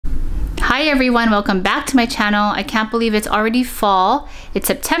Hi everyone, welcome back to my channel. I can't believe it's already fall. It's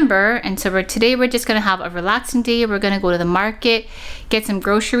September, and so today we're just gonna have a relaxing day. We're gonna go to the market, get some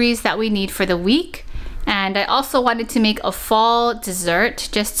groceries that we need for the week. And I also wanted to make a fall dessert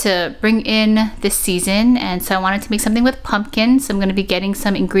just to bring in this season. And so I wanted to make something with pumpkin. So I'm gonna be getting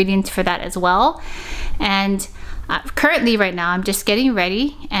some ingredients for that as well. And currently right now, I'm just getting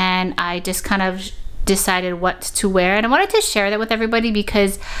ready, and I just kind of decided what to wear, and I wanted to share that with everybody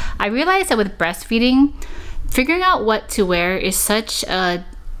because I realized that with breastfeeding, figuring out what to wear is such a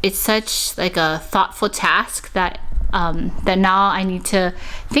thoughtful task that that now I need to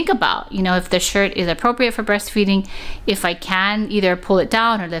think about, you know, if the shirt is appropriate for breastfeeding, if I can either pull it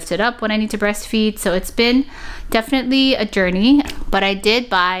down or lift it up when I need to breastfeed. So it's been definitely a journey, but I did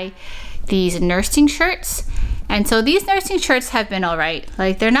buy these nursing shirts. And so these nursing shirts have been all right.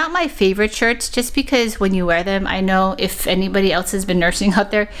 Like, they're not my favorite shirts just because when you wear them, I know if anybody else has been nursing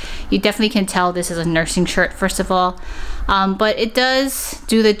out there, you definitely can tell this is a nursing shirt, first of all. But it does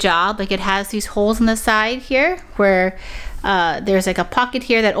do the job. Like, it has these holes on the side here where there's like a pocket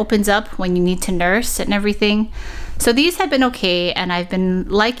here that opens up when you need to nurse and everything. So these have been okay, and I've been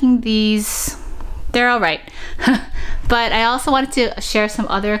liking these. They're all right. But I also wanted to share some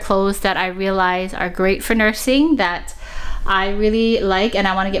other clothes that I realize are great for nursing that I really like and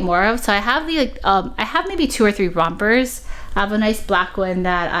I want to get more of. So I have I have maybe 2 or 3 rompers. I have a nice black one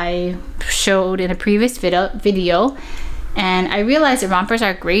that I showed in a previous video. And I realize the rompers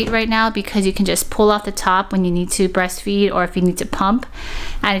are great right now because you can just pull off the top when you need to breastfeed or if you need to pump.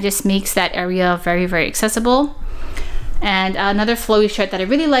 And it just makes that area very, very accessible. And another flowy shirt that I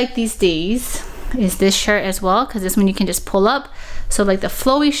really like these days is this shirt as well, because this one you can just pull up. So like the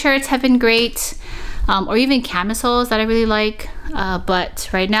flowy shirts have been great, or even camisoles that I really like, but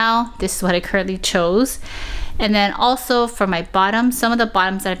right now this is what I currently chose. And then also for my bottoms, some of the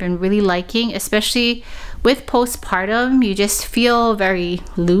bottoms that I've been really liking, especially with postpartum, you just feel very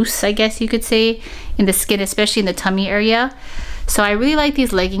loose, I guess you could say, in the skin, especially in the tummy area. So I really like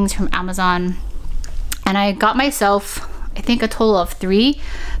these leggings from Amazon, and I got myself, I think, a total of 3,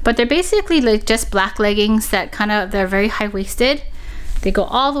 but they're basically like just black leggings that they're very high-waisted. They go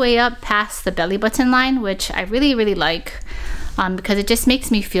all the way up past the belly button line, which I really, really like because it just makes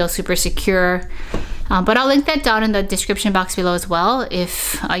me feel super secure. But I'll link that down in the description box below as well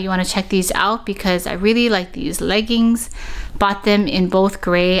if you want to check these out, because I really like these leggings. Bought them in both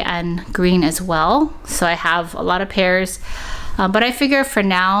gray and green as well, so I have a lot of pairs, but I figure for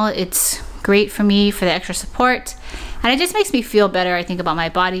now it's great for me for the extra support, and it just makes me feel better, I think, about my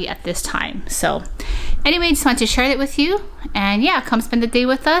body at this time. So anyway, just want to share that with you, and yeah, come spend the day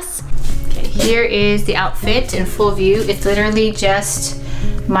with us. Okay, here is the outfit in full view. It's literally just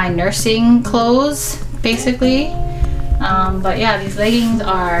my nursing clothes basically, but yeah, these leggings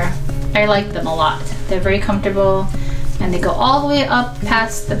I like them a lot. They're very comfortable and they go all the way up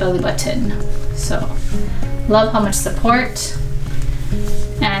past the belly button, so love how much support.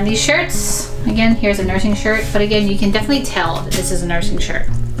 And these shirts, again, here's a nursing shirt, but again, you can definitely tell that this is a nursing shirt,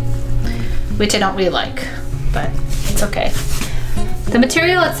 which I don't really like, but it's okay. The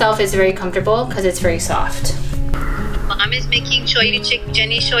material itself is very comfortable because it's very soft. Mom is making Jenny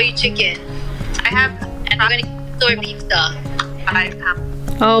shoyu chicken. And I'm gonna store pizza.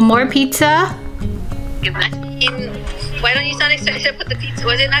 Oh, more pizza? Why don't you sound excited about the pizza?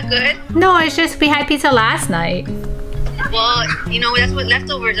 Was it not good? No, it's just we had pizza last night. Well, you know, that's what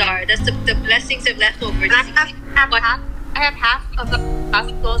leftovers are. That's the blessings of leftovers. I have half of the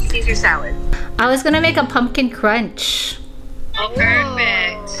classical Caesar salad. I was gonna make a pumpkin crunch. Oh, perfect.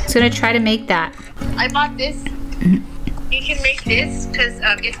 I was gonna try to make that. I bought this. You can make this because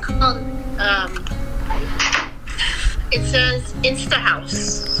it's called, it says Insta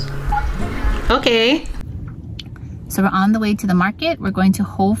House. Okay. So we're on the way to the market. We're going to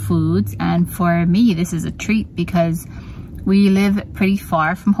Whole Foods, and for me this is a treat because we live pretty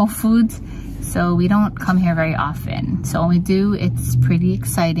far from Whole Foods, so we don't come here very often. So when we do, it's pretty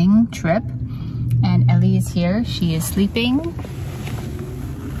exciting trip. And Ellie is here, she is sleeping.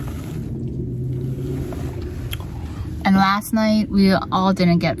 And last night we all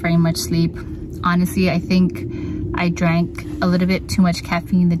didn't get very much sleep. Honestly, I think I drank a little bit too much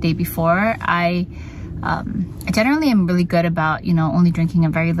caffeine the day before. I generally am really good about, you know, only drinking a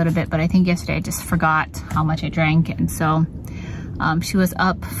very little bit, but I think yesterday I just forgot how much I drank, and so she was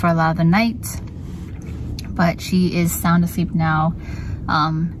up for a lot of the night, but she is sound asleep now.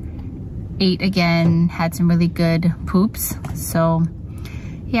 Ate again, had some really good poops. So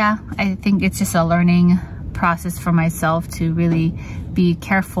yeah, I think it's just a learning process for myself to really be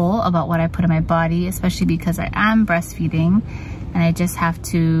careful about what I put in my body, especially because I am breastfeeding and I just have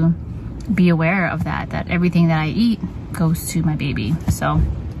to be aware of that everything that I eat goes to my baby. So,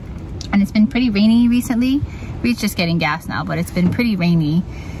 and it's been pretty rainy recently. Reid's just getting gas now, but it's been pretty rainy,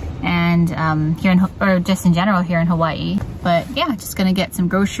 and here in, or just in general here in Hawaii. But yeah, just gonna get some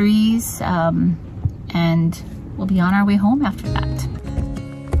groceries, and we'll be on our way home after that.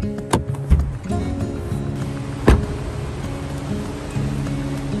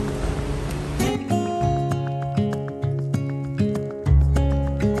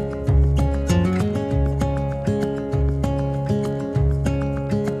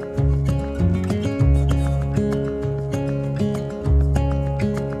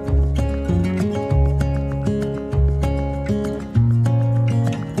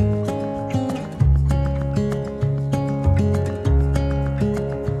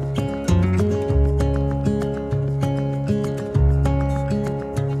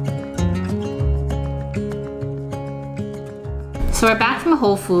 So we're back from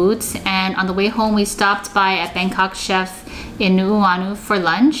Whole Foods, and on the way home we stopped by at Bangkok Chef in Nu'uanu for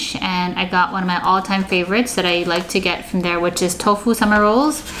lunch, and I got one of my all-time favorites that I like to get from there, which is tofu summer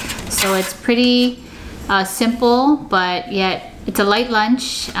rolls. So it's pretty simple, but yet it's a light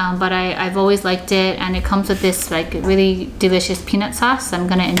lunch, but I've always liked it, and it comes with this like really delicious peanut sauce. So I'm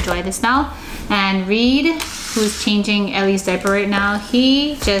gonna enjoy this now. And Reid, who's changing Ellie's diaper right now,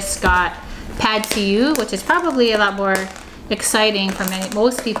 he just got pad see ew, which is probably a lot more exciting for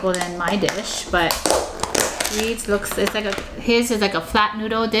most people than my dish, but Reid's looks, it's like his is like a flat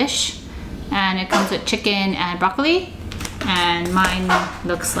noodle dish, and it comes with chicken and broccoli, and mine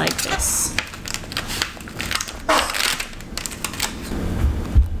looks like this.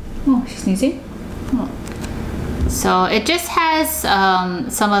 Oh, she's sneezing. Oh. So it just has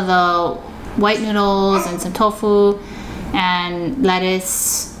some of the white noodles and some tofu and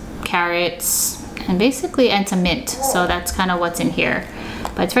lettuce, carrots, and basically, and some mint. So that's kind of what's in here,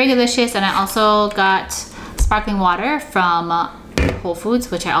 but it's very delicious. And I also got sparkling water from Whole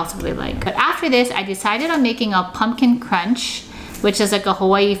Foods, which I also really like. But after this, I decided on making a pumpkin crunch, which is like a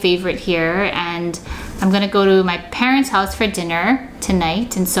Hawaii favorite here, and I'm gonna go to my parents' house for dinner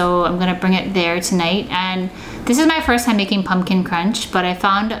tonight, and so I'm gonna bring it there tonight. And this is my first time making pumpkin crunch, but I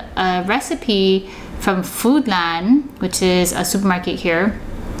found a recipe from Foodland, which is a supermarket here,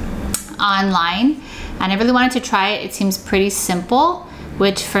 online, and I really wanted to try it. It seems pretty simple,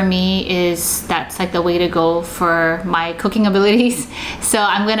 which for me that's like the way to go for my cooking abilities. So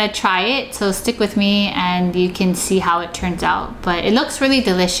I'm gonna try it, so stick with me and you can see how it turns out. But it looks really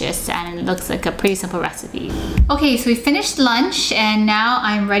delicious, and it looks like a pretty simple recipe. Okay, so we finished lunch, and now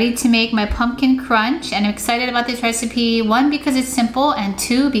I'm ready to make my pumpkin crunch, and I'm excited about this recipe. One, because it's simple, and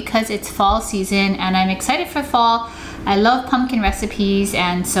two, because it's fall season and I'm excited for fall. I love pumpkin recipes,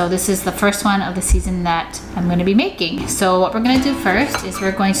 and so this is the first one of the season that I'm going to be making. So what we're going to do first is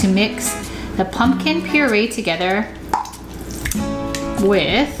we're going to mix the pumpkin puree together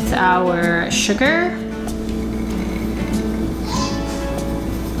with our sugar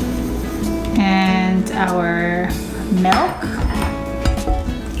and our milk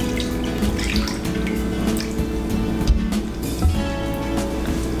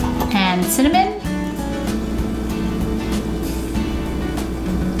and cinnamon,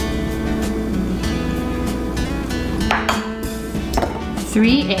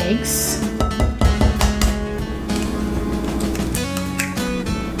 3 eggs,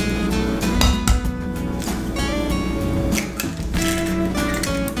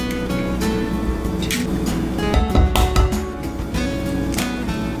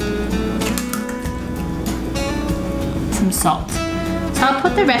 some salt. So I'll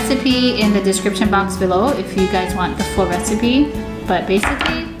put the recipe in the description box below if you guys want the full recipe, but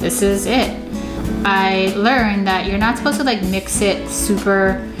basically this is it. I learned that you're not supposed to like mix it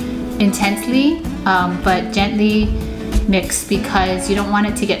super intensely, but gently mix, because you don't want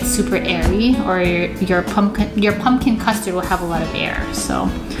it to get super airy, or your pumpkin custard will have a lot of air. So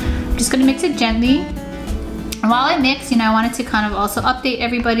I'm just gonna mix it gently. And while I mix, I wanted to kind of also update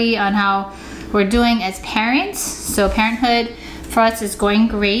everybody on how we're doing as parents. So parenthood for us is going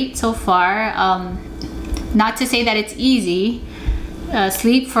great so far. Not to say that it's easy.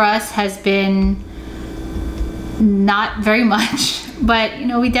 Sleep for us has been not very much, but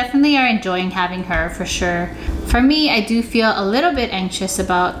we definitely are enjoying having her, for sure. For me, I do feel a little bit anxious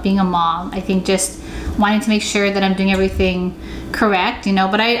about being a mom. I think just wanting to make sure that I'm doing everything correct,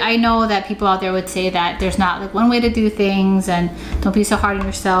 but I know that people out there would say that there's not like one way to do things, and don't be so hard on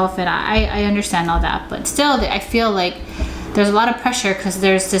yourself, and I understand all that, but still I feel like there's a lot of pressure because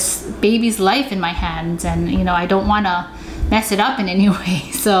there's this baby's life in my hands, and I don't want to mess it up in any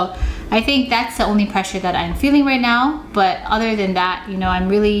way. So I think that's the only pressure that I'm feeling right now. But other than that, I'm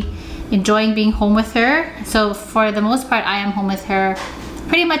really enjoying being home with her. So for the most part, I am home with her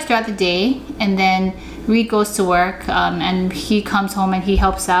pretty much throughout the day, and then Reid goes to work and he comes home and he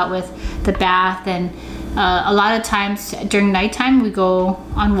helps out with the bath, and a lot of times during nighttime we go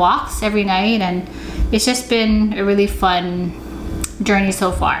on walks every night, and it's just been a really fun journey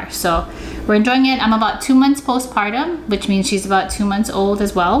so far. So we're enjoying it. I'm about 2 months postpartum, which means she's about 2 months old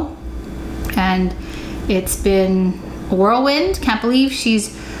as well, and it's been a whirlwind. Can't believe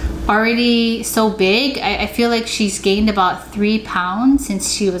she's already so big. I feel like she's gained about 3 pounds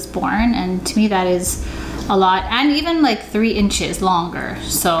since she was born, and to me that is a lot, and even like 3 inches longer.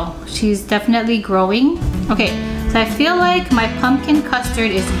 So she's definitely growing. Okay, so I feel like my pumpkin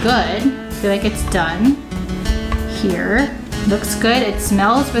custard is good. I feel like it's done here. Looks good. It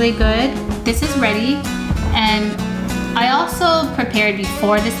smells really good. This is ready. And I also prepared,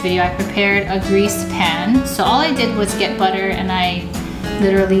 before this video, I prepared a greased pan. So all I did was get butter, and I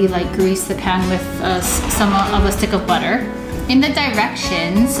literally like grease the pan with some of a stick of butter. In the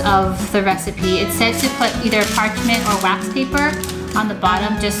directions of the recipe, it says to put either parchment or wax paper on the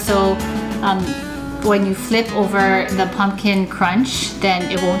bottom, just so when you flip over the pumpkin crunch, then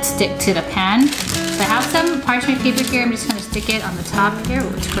it won't stick to the pan. So I have some parchment paper here. I'm just gonna stick it on the top here.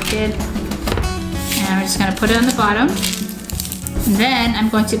 Oh, it's crooked. And I'm just gonna put it on the bottom. And then I'm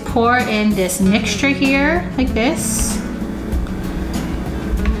going to pour in this mixture here, like this.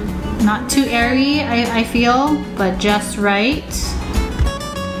 Not too airy, I feel, but just right.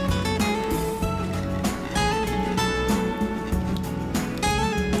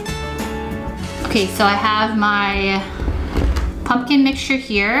 Okay, so I have my pumpkin mixture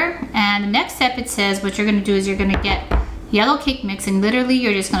here, and the next step, it says what you're gonna do is you're gonna get yellow cake mix, and literally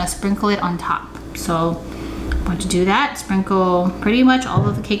you're just gonna sprinkle it on top. So I'm going to do that, sprinkle pretty much all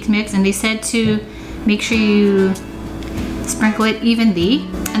of the cake mix, and they said to make sure you sprinkle it evenly.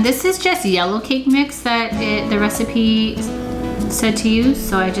 And this is just yellow cake mix that the recipe said to use.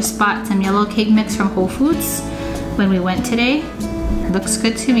 So I just bought some yellow cake mix from Whole Foods when we went today. It looks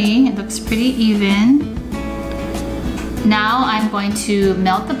good to me. It looks pretty even. Now I'm going to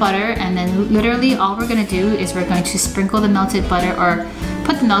melt the butter, and then literally all we're gonna do is we're going to sprinkle the melted butter, or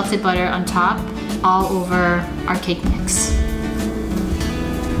put the melted butter on top all over our cake mix.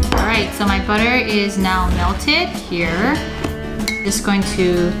 All right, so my butter is now melted here. Just going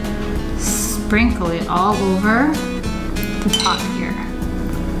to sprinkle it all over the top here.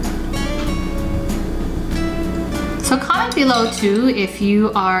 So comment below too if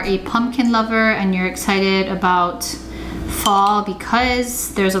you are a pumpkin lover and you're excited about fall,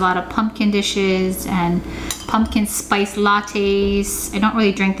 because there's a lot of pumpkin dishes and pumpkin spice lattes. I don't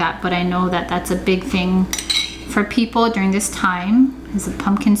really drink that, but I know that that's a big thing for people during this time, is the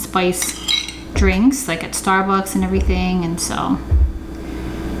pumpkin spice drinks, like at Starbucks and everything. And so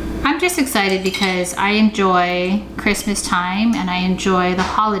I'm just excited because I enjoy Christmas time and I enjoy the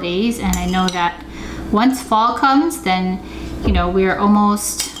holidays, and I know that once fall comes, then you know we're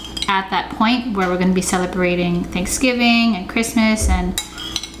almost at that point where we're going to be celebrating Thanksgiving and Christmas. And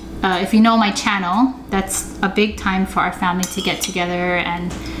if you know my channel, that's a big time for our family to get together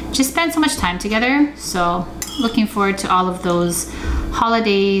and just spend so much time together. So looking forward to all of those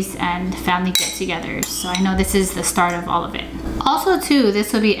holidays and family get-togethers. So I know this is the start of all of it. Also too,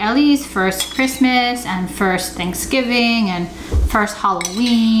 this will be Ellie's first Christmas and first Thanksgiving and first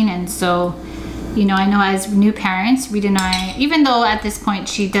Halloween. And so, you know, I know as new parents, Reid and I, even though at this point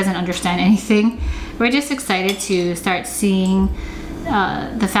she doesn't understand anything, we're just excited to start seeing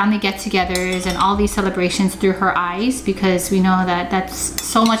the family get-togethers and all these celebrations through her eyes, because we know that that's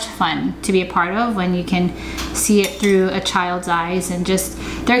so much fun to be a part of when you can see it through a child's eyes, and just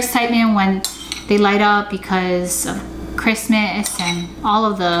their excitement when they light up because of Christmas and all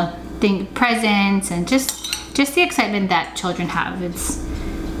of the presents, and just the excitement that children have. It's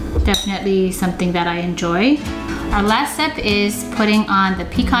definitely something that I enjoy. Our last step is putting on the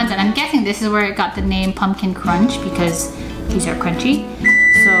pecans, and I'm guessing this is where it got the name Pumpkin Crunch, because these are crunchy.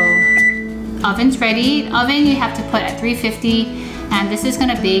 So oven's ready. Oven you have to put at 350, and this is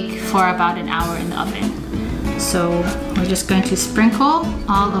gonna bake for about an hour in the oven. So we're just going to sprinkle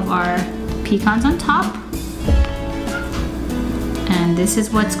all of our pecans on top. And this is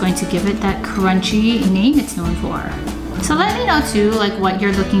what's going to give it that crunchy name it's known for. So let me know too, like what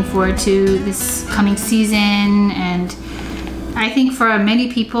you're looking forward to this coming season. And I think for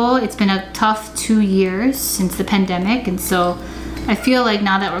many people, it's been a tough 2 years since the pandemic. And so I feel like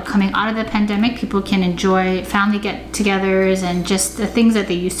now that we're coming out of the pandemic, people can enjoy family get-togethers and just the things that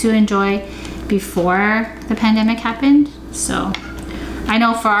they used to enjoy before the pandemic happened. So I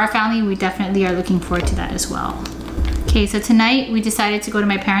know for our family, we definitely are looking forward to that as well. Okay, so tonight we decided to go to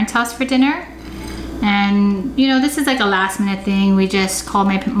my parents' house for dinner. And you know, this is like a last minute thing. We just called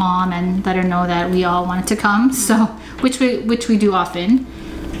my mom and let her know that we all wanted to come. So, which we do often.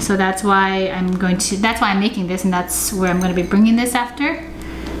 So that's why I'm making this, and that's where I'm going to be bringing this after.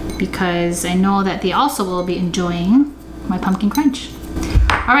 Because I know that they also will be enjoying my pumpkin crunch.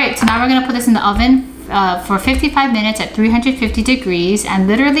 All right, so now we're gonna put this in the oven for 55 minutes at 350 degrees. And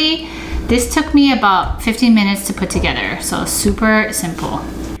literally, this took me about 15 minutes to put together. So super simple.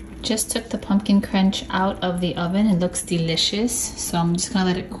 Just took the pumpkin crunch out of the oven. It looks delicious. So I'm just gonna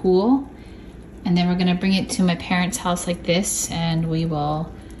let it cool. And then we're gonna bring it to my parents' house like this, and we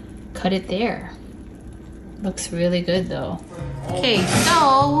will cut it there. Looks really good though. Okay,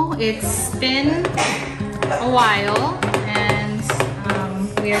 so it's been a while, and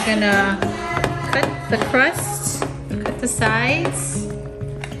we are gonna cut the crust, cut the sides.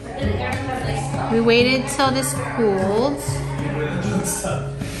 We waited till this cooled.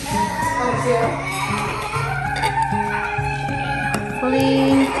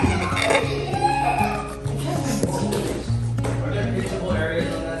 Fully.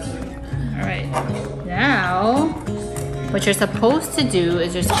 All right, now what you're supposed to do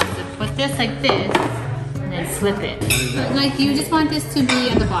is you're supposed to put this like this and then flip it. But like you just want this to be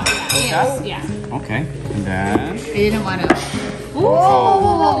at the bottom. Yes, yeah. Okay, and then... I didn't want to.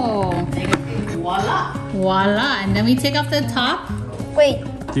 Oh! Voila! Voila! And then we take off the top. Wait.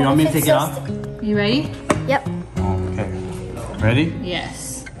 Do you want me to take it off? You ready? Yep. Okay. Ready?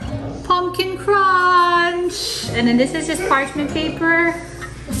 Yes. Pumpkin crunch! And then this is just parchment paper.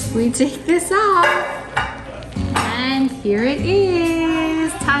 We take this off. And here it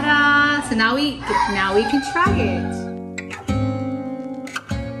is. Ta-da! So now we can try it.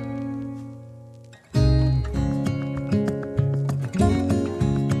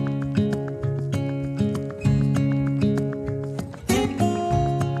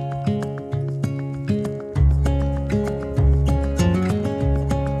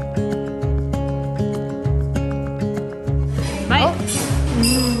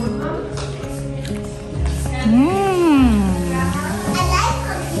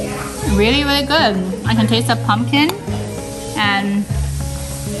 Really, really good. I can taste the pumpkin, and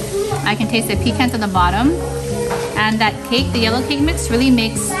I can taste the pecans on the bottom. And that cake, the yellow cake mix, really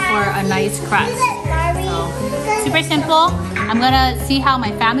makes for a nice crust. So, super simple. I'm gonna see how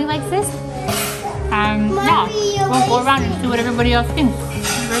my family likes this. Yeah, we'll go around and see what everybody else thinks.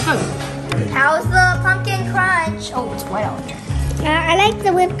 Very good. How's the pumpkin crunch? Oh, it's white out here. I like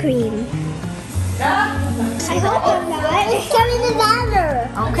the whipped cream. I hope I'm not. It's carrying the tanner.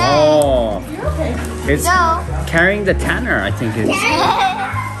 Okay. Oh. It's So. carrying the tanner, I think it's.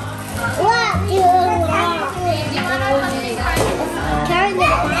 What do you want? Carrying the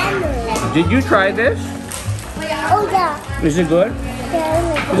tanner. Did you try this? Oh yeah. Is it good?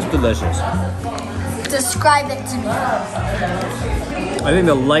 Yeah. It's delicious. Describe it to me. I think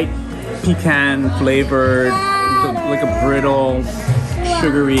the light pecan flavored, like a brittle,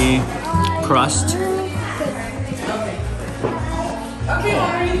 sugary crust.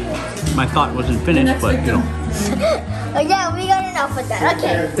 My thought wasn't finished, but you know. Oh yeah, we got enough with that.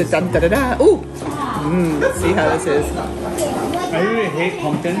 Okay. Da-da-da-da. Ooh! Let's see how this is. I really hate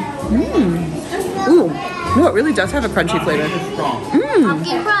pumpkin. Ooh, no, it really does have a crunchy flavor.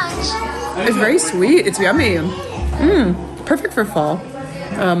 Pumpkin crunch. It's very sweet. It's yummy. Perfect for fall.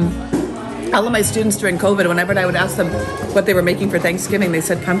 All of my students during COVID, whenever I would ask them what they were making for Thanksgiving, they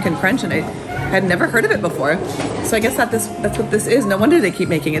said pumpkin crunch, and I had never heard of it before. So I guess that's what this is. No wonder they keep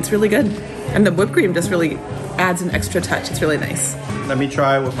making it. It's really good. And the whipped cream just really adds an extra touch. It's really nice. Let me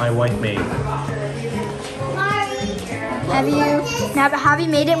try what my wife made. Have you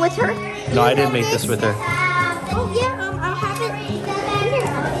made it with her? No, I didn't make this with her. Oh yeah, I'll have it here.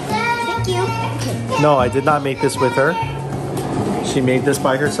 Thank you. No, I did not make this with her. She made this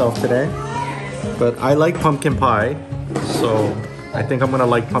by herself today. But I like pumpkin pie, so I think I'm gonna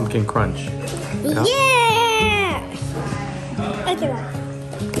like pumpkin crunch. Yeah. Okay.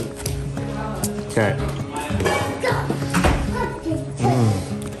 Okay.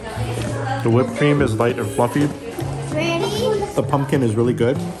 The whipped cream is light and fluffy. Ready? The pumpkin is really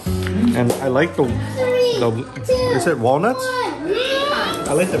good. And I like the is it walnuts?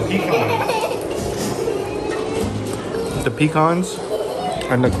 I like the pecans. The pecans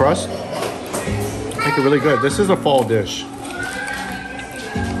and the crust make it really good. This is a fall dish.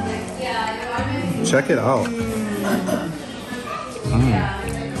 Check it out.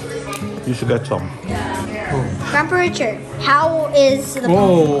 You should get some. Grandpa Richard, how is the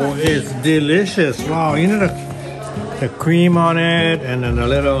Oh, it's delicious. Wow, you know the cream on it and then a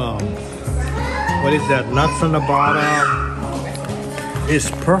little what is that? Nuts on the bottom. It's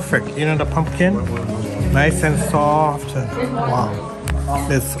perfect. You know the pumpkin? Nice and soft. Wow.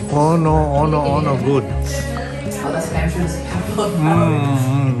 It's oh no good.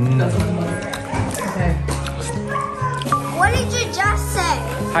 What did you just say?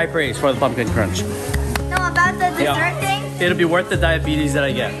 High praise for the pumpkin crunch. No, about the dessert thing? It'll be worth the diabetes that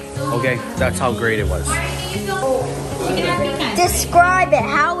I get. Okay, that's how great it was. Describe it.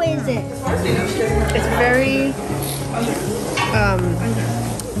 How is it?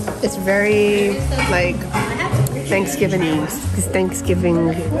 It's very like Thanksgiving-y. It's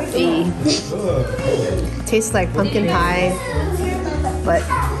Thanksgiving-y. Tastes like pumpkin pie, but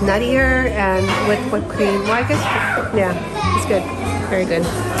nuttier and with whipped cream. Well, I guess, yeah, it's good. Very good.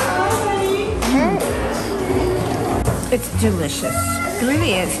 It's delicious. It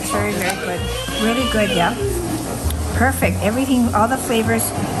really is. It's very, very good. Really good, yeah. Perfect. Everything, all the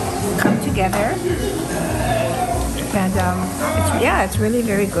flavors come together. And it's really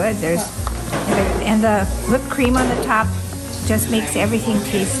very good. And the whipped cream on the top just makes everything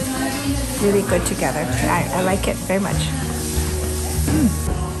taste really good together. I like it very much.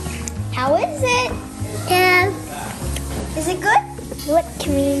 How is it? Yeah. Is it good? Whipped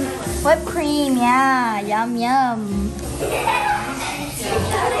cream. Whipped cream, yeah. Yum, yum.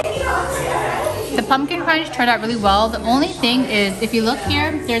 The pumpkin crunch turned out really well. The only thing is, if you look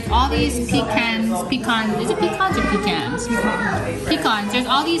here, there's all these pecans. Is it pecans or pecans? Pecans. There's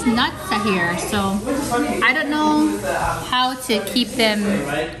all these nuts here, so I don't know how to keep them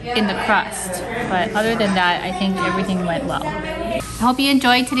in the crust. But other than that, I think everything went well. I hope you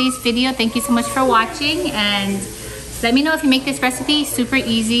enjoyed today's video. Thank you so much for watching, and let me know if you make this recipe. Super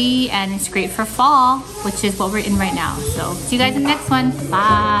easy, and it's great for fall, which is what we're in right now. So see you guys in the next one.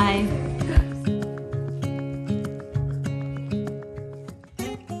 Bye.